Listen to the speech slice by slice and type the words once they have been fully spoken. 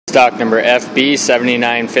Stock number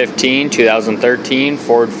FB7915 2013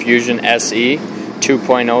 Ford Fusion SE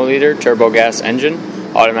 2.0 liter turbo gas engine,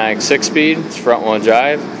 automatic 6-speed, it's front wheel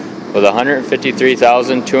drive with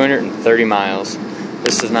 153,230 miles.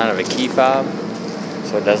 This does not have a key fob,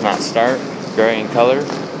 so it does not start. Gray in color,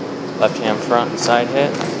 left hand front and side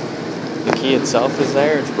hit. The key itself is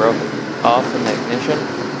there, it's broken off in the ignition,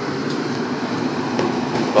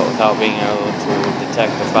 but without being able to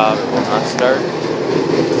detect the fob, it will not start.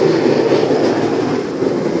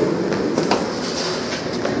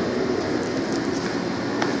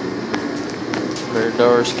 Rear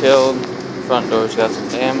door's killed, front door's got some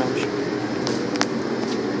damage.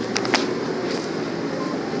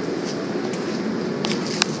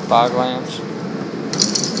 Fog lamps.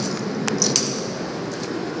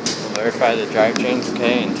 We'll verify the drive chain's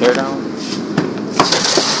okay and tear down.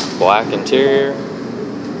 Black interior.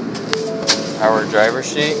 Power driver's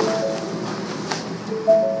seat.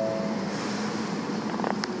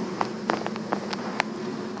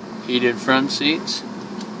 Heated front seats.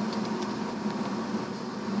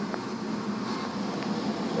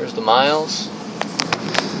 There's the miles.